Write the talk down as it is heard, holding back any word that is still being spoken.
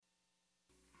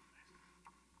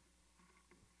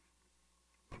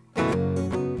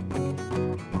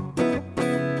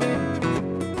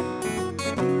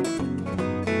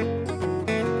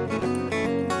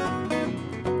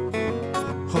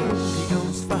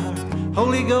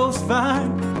Holy Ghost fire,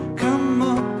 come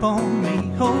up on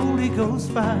me. Holy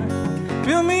Ghost fire,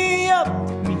 fill me up,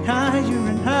 take me higher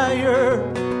and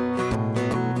higher.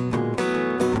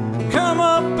 Come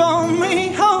up on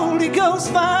me, Holy Ghost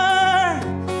fire.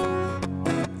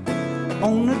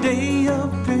 On the day of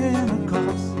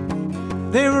Pentecost,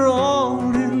 they were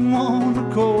all in one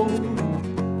accord.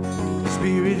 The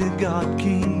Spirit of God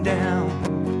came down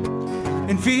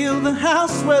and filled the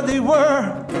house where they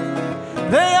were.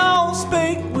 They all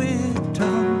spake with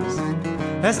tongues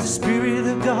as the Spirit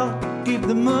of God gave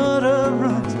them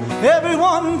utterance.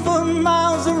 Everyone for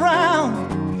miles around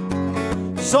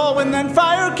saw when that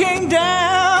fire came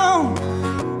down.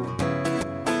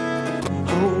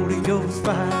 Holy Ghost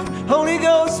fire, Holy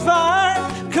Ghost fire,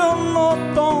 come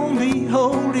up on me.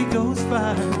 Holy Ghost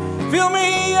fire, fill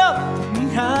me up, take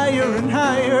me higher and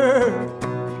higher.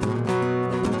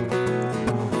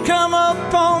 Come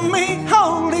up on me,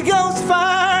 Holy Ghost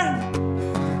fire.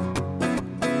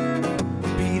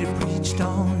 Peter preached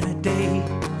on that day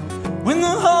when the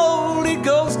Holy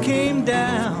Ghost came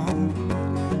down,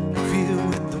 filled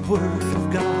with the Word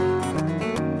of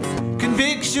God.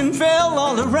 Conviction fell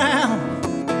all around.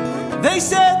 They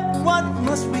said, what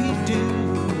must we do?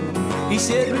 He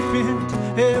said, repent,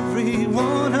 every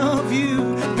one of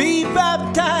you. Be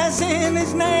baptized in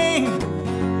His name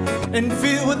and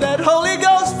filled with that Holy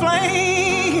Ghost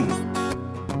flame.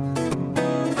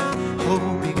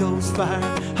 Holy Ghost fire,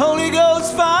 Holy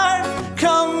Ghost fire,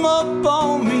 come up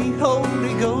on me.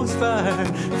 Holy Ghost fire,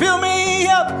 fill me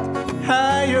up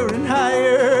higher and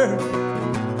higher.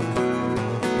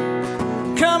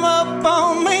 Come up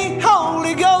on me,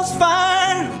 Holy Ghost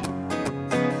fire.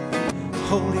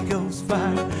 Holy Ghost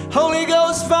fire, Holy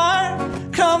Ghost fire,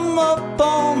 come up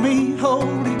on me.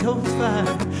 Holy Ghost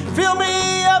fire, fill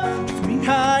me up, take me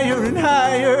higher and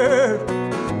higher.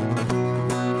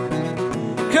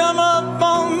 Come up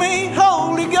on me,